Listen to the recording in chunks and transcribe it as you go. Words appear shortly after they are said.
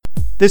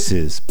This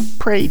is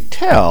Pray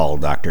Tell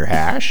Dr.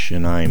 Hash,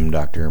 and I'm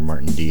Dr.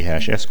 Martin D.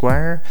 Hash,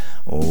 Esquire,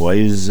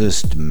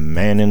 wisest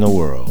man in the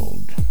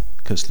world.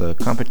 'Cause the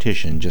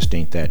competition just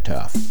ain't that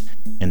tough.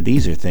 And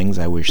these are things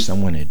I wish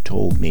someone had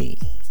told me.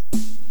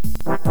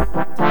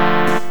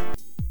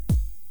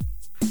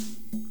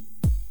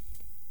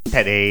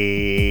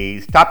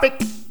 Today's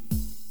topic: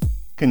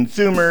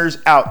 consumers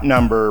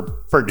outnumber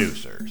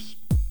producers.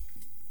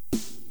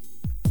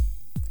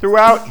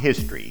 Throughout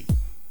history,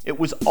 it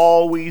was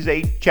always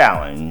a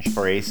challenge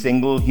for a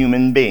single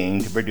human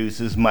being to produce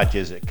as much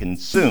as it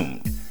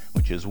consumed,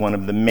 which is one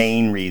of the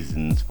main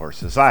reasons for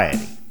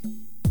society.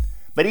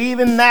 But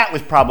even that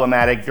was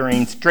problematic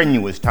during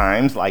strenuous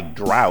times like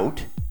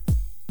drought.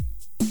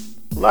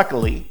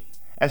 Luckily,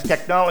 as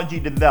technology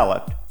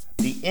developed,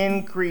 the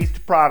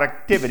increased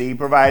productivity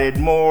provided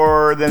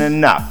more than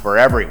enough for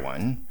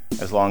everyone,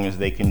 as long as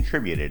they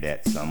contributed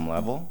at some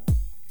level.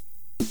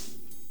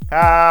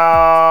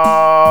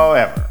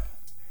 However,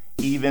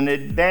 even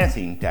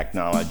advancing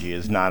technology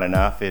is not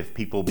enough if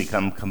people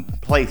become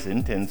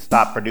complacent and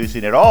stop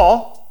producing at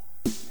all.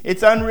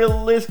 It's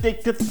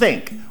unrealistic to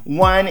think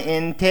 1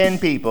 in 10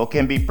 people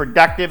can be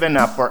productive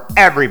enough for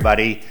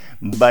everybody,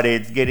 but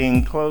it's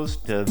getting close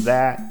to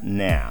that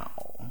now.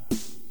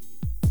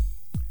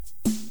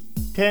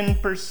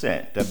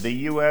 10% of the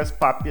U.S.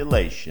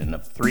 population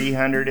of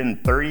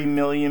 330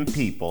 million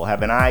people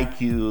have an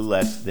IQ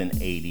less than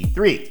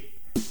 83.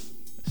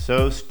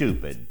 So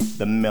stupid,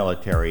 the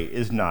military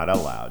is not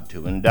allowed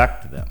to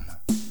induct them.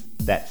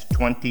 That's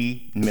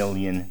 20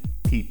 million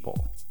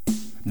people.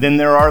 Then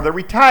there are the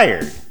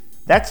retired.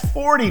 That's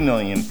 40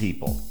 million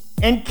people.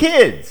 And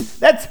kids.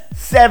 That's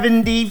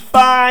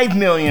 75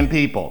 million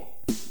people.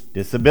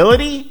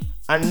 Disability?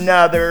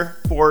 Another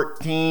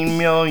 14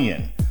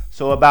 million.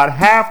 So about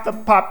half the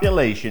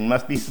population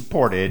must be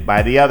supported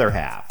by the other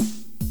half.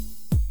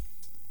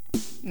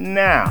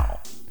 Now,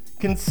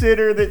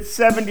 consider that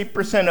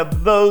 70%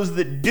 of those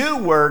that do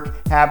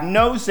work have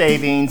no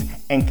savings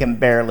and can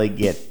barely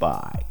get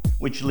by,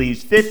 which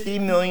leaves 50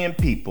 million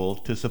people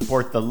to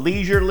support the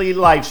leisurely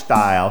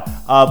lifestyle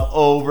of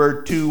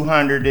over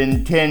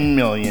 210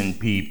 million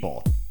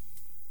people.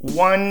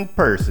 One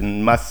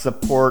person must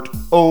support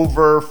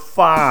over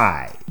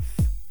 5,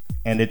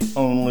 and it's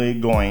only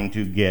going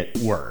to get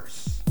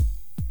worse.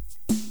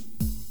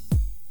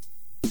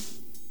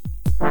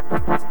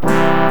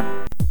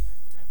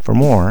 For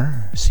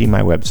more, see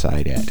my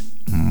website at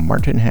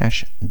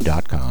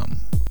martinhash.com.